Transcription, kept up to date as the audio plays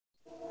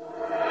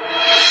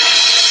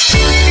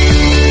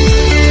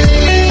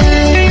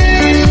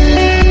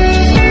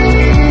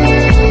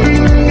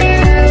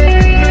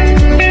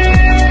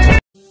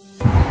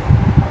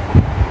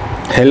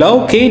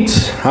Hello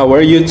kids, how are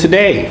you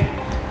today?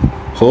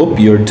 Hope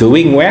you're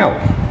doing well.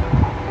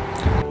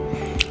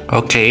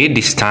 Okay,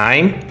 this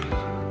time,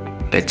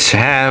 let's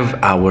have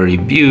our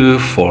review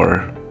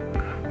for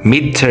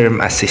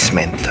midterm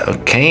assessment.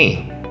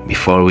 Okay,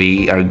 before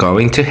we are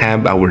going to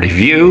have our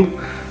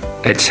review,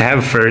 let's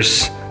have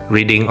first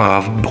reading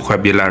of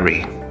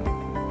vocabulary.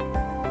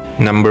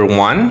 Number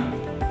 1,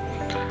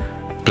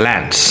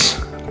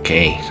 plants.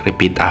 Okay,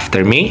 repeat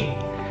after me.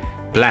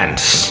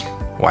 Plants.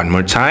 One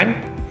more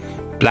time.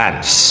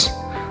 Plants.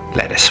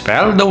 Let us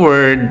spell the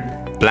word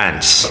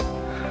plants.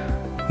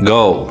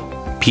 Go.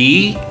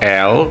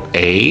 P-L-A-N-T-S.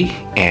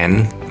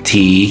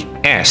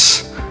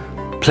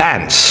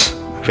 Plants.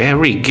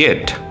 Very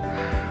good.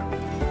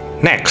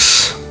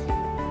 Next.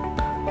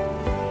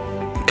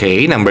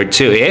 Okay, number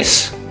 2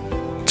 is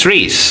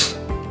trees.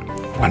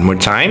 One more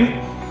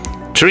time.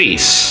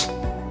 Trees.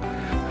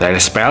 Let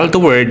us spell the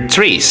word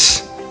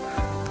trees.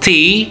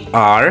 T-R-E-E-S.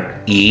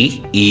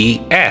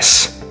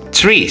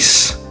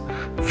 Trees.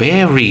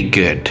 Very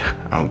good.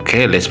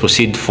 Okay, let's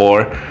proceed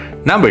for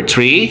number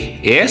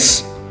 3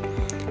 is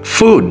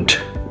food.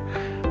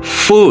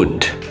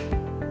 Food.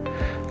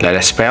 Let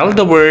us spell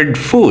the word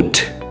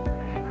food.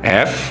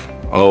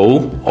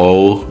 F-O-O-D.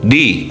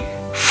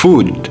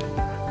 Food.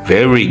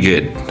 Very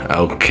good.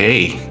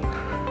 Okay.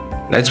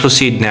 Let's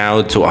proceed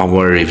now to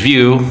our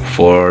review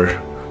for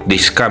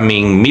this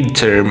coming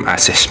midterm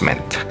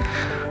assessment.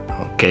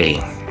 Okay.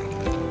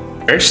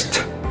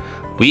 First,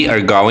 we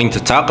are going to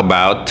talk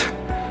about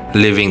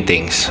living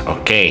things.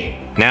 Okay.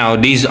 Now,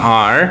 these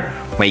are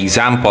my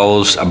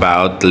examples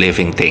about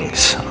living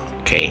things.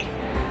 Okay.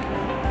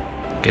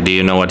 Okay, do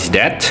you know what is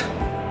that?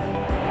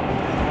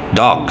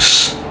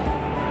 Dogs.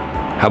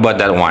 How about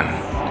that one?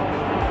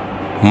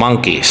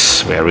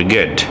 Monkeys. Very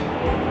good.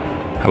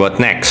 How about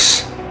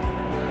next?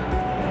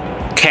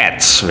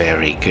 Cats.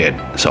 Very good.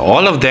 So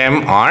all of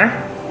them are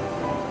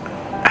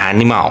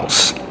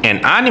animals.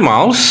 And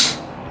animals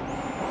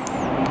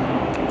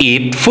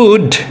eat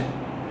food,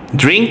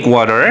 drink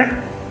water,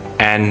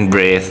 and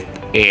breathe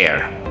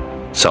air.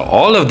 So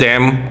all of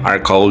them are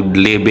called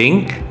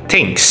living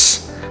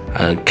things.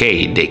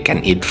 Okay, they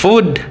can eat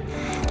food,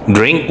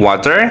 drink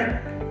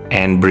water,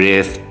 and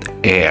breathe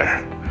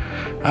air.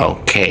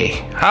 Okay,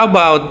 how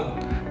about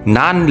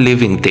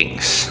non-living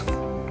things?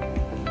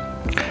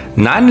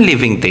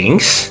 Non-living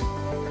things,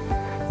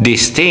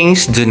 these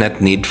things do not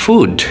need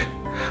food,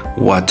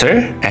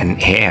 water,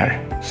 and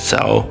air.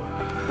 So,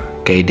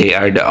 okay, they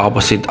are the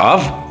opposite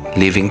of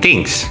living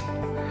things.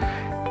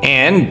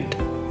 And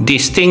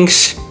these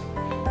things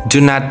do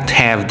not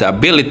have the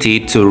ability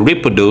to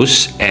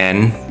reproduce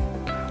and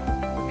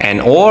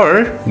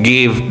or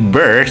give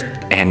birth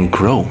and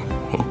grow.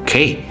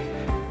 Okay,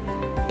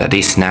 that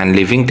is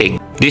non-living thing.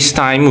 This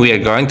time we are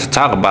going to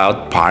talk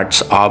about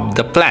parts of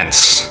the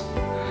plants.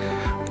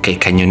 Okay,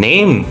 can you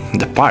name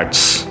the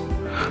parts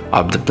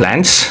of the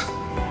plants?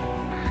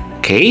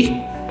 Okay,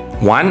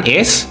 one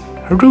is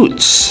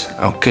roots.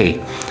 Okay,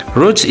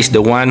 roots is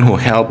the one who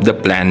help the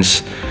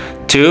plants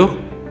to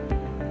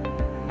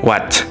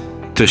what?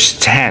 To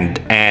stand.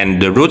 And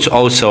the roots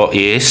also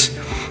is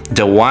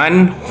the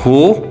one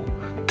who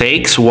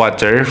takes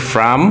water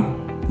from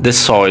the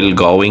soil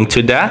going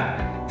to the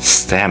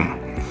stem.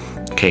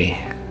 Okay,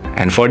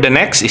 and for the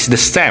next is the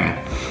stem.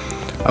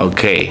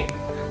 Okay,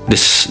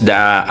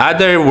 the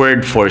other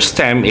word for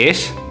stem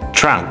is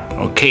trunk.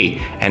 Okay,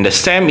 and the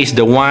stem is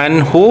the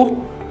one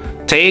who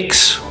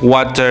takes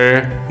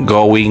water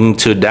going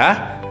to the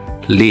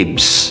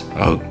leaves.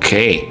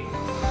 Okay,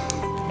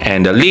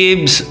 and the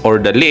leaves or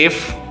the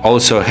leaf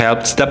also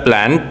helps the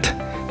plant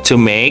to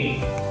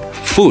make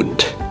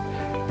food.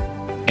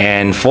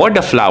 And for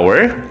the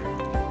flower,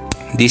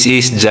 this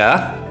is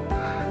the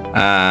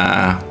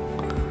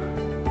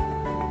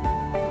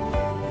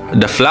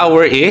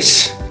flower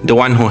is the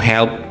one who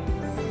helps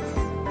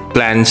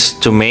plants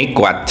to make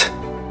what?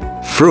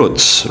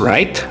 Fruits,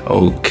 right?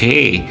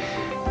 Okay.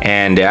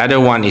 And the other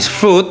one is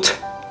fruit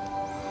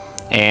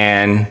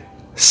and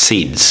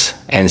seeds.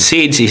 And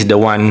seeds is the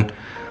one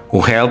who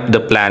help the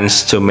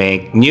plants to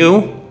make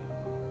new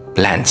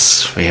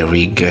plants.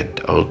 Very good.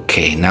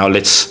 Okay, now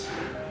let's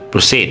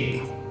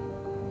proceed.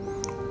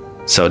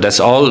 So that's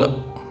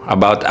all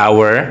about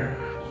our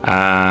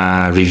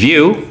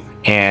review.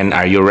 And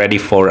are you ready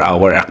for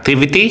our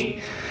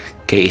activity?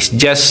 Okay, it's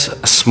just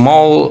a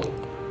small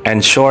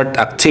and short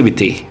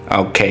activity.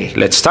 Okay,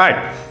 let's start.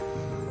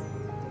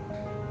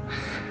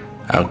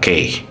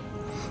 Okay,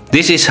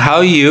 this is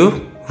how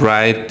you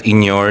write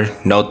in your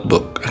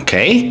notebook.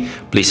 Okay,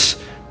 please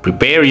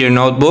prepare your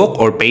notebook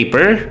or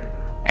paper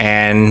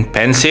and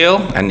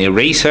pencil and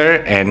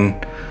eraser, and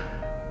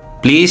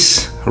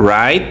please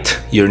write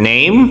your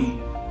name,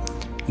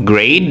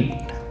 grade,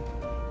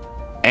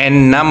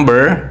 and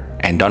number,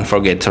 and don't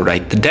forget to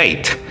write the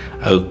date.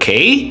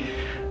 Okay,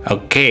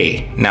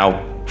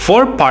 now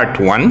for part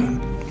 1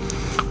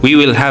 we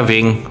will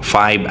having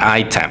 5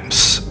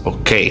 items.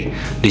 Okay,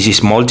 this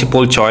is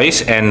multiple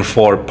choice, and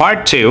for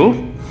part 2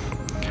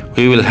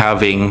 we will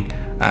having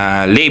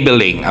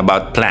labeling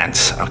about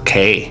plants.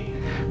 Okay,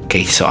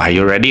 Okay, so are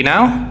you ready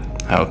now?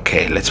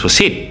 Okay, let's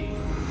proceed.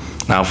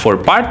 Now for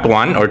part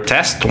 1 or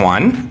test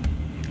 1,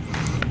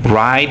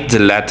 write the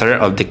letter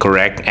of the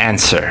correct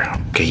answer.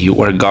 Okay, you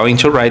are going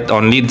to write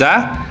only the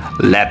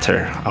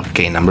letter.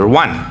 Okay, number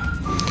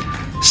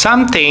 1.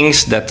 Some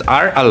things that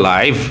are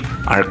alive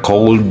are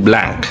called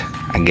blank.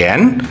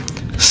 Again,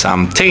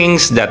 some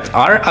things that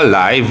are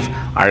alive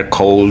are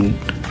called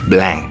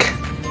blank.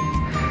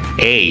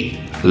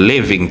 A.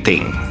 Living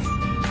thing.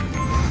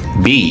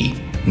 B.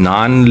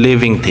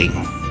 Non-living thing.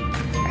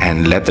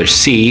 And letter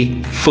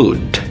C.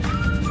 Food.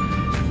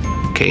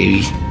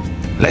 Okay,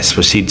 let's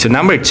proceed to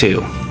number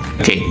 2.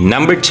 Okay,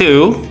 number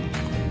 2.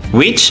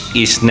 Which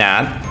is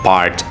not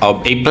part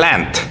of a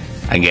plant?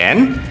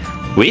 Again,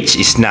 which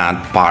is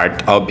not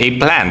part of a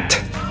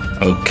plant?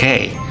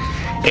 Okay.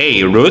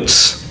 A.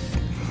 Roots.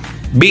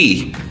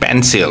 B.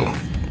 Pencil.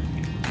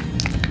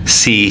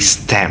 C.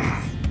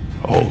 Stem.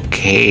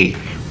 Okay.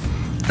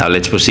 Now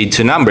let's proceed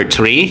to number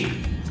 3.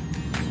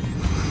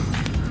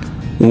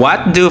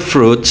 What do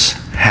fruits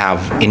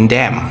have in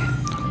them?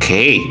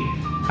 Okay.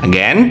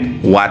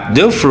 Again, what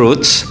do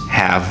fruits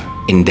have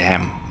in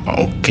them?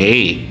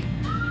 Okay.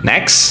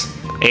 Next.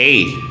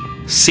 A.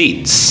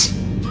 Seeds.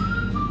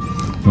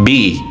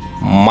 B.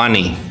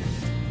 Money.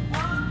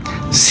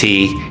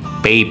 C.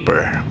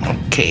 Paper.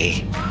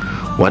 Okay.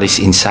 What is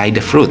inside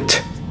the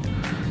fruit?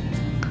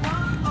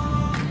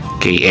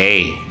 Okay,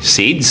 A.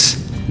 Seeds.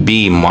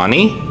 B.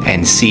 Money.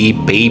 And C.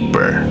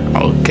 Paper.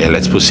 Okay,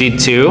 let's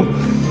proceed to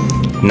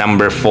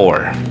number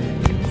 4.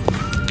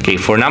 Okay,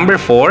 for number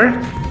 4,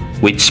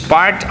 which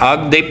part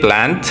of the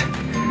plant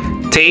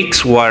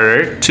takes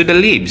water to the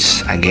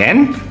leaves?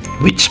 Again,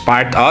 which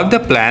part of the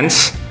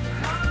plants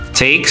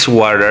takes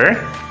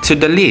water to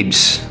the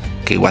leaves?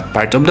 Okay, what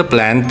part of the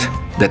plant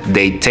that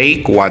they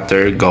take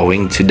water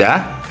going to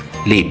the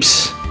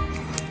leaves?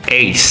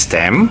 A.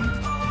 Stem.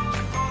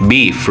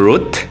 B.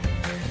 Fruit.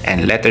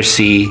 And letter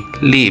C.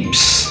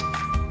 Leaves.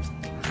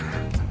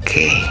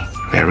 Okay,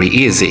 very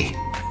easy.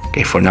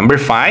 Okay, for number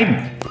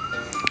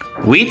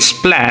 5, which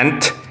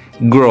plant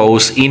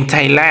grows in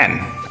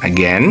Thailand?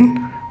 Again,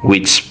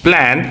 which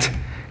plant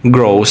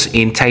grows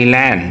in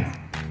Thailand?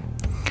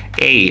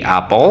 A.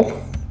 Apple.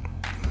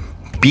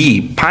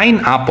 B.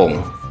 Pineapple.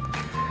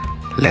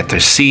 Letter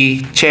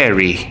C.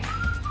 Cherry.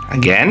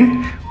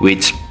 Again,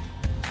 which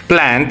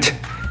plant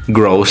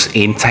grows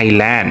in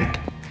Thailand?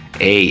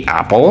 A.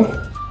 Apple.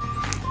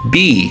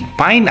 B.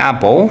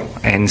 Pineapple.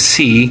 And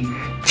C.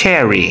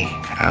 Cherry.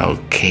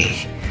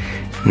 Okay.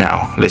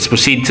 Now, let's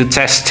proceed to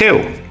test 2.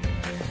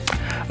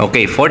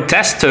 Okay, for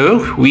test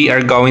 2, we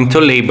are going to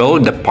label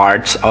the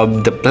parts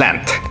of the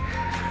plant.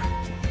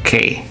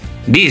 Okay,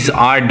 these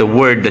are the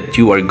words that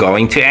you are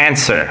going to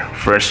answer.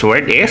 First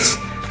word is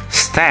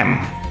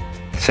stem.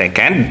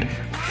 Second,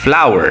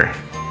 flower.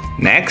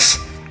 Next,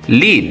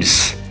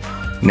 leaves.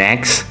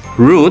 Next,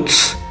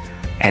 roots.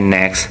 And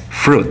next,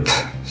 fruit.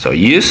 So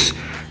use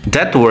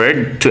that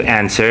word to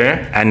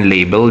answer and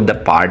label the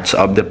parts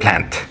of the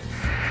plant.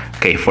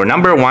 Okay, for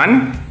number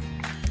 1,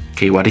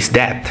 okay, what is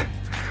that?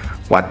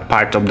 What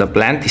part of the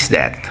plant is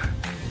that?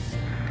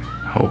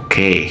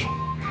 Okay,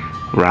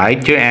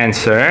 write your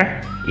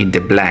answer in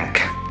the blank.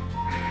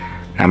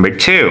 Number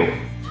 2,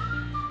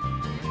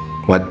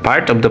 what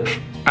part of the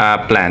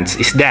plants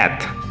is that?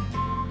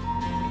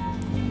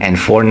 And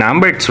for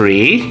number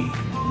 3,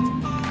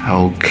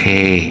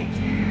 okay,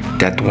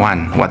 that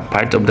one, what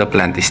part of the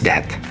plant is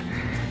that?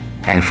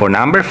 And for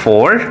number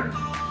 4,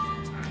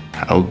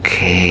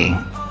 okay,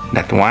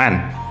 that one.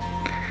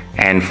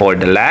 And for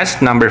the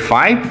last, number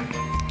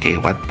 5, okay,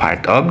 what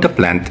part of the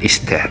plant is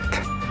that?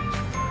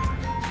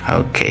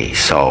 Okay,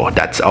 so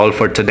that's all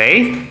for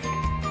today.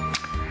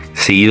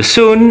 See you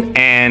soon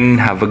and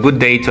have a good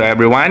day to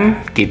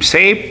everyone. Keep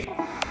safe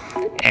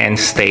and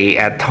stay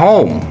at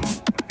home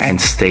and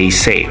stay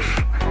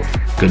safe.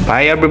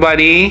 Goodbye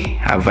everybody.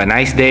 Have a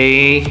nice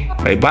day.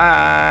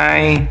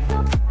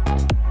 Bye-bye.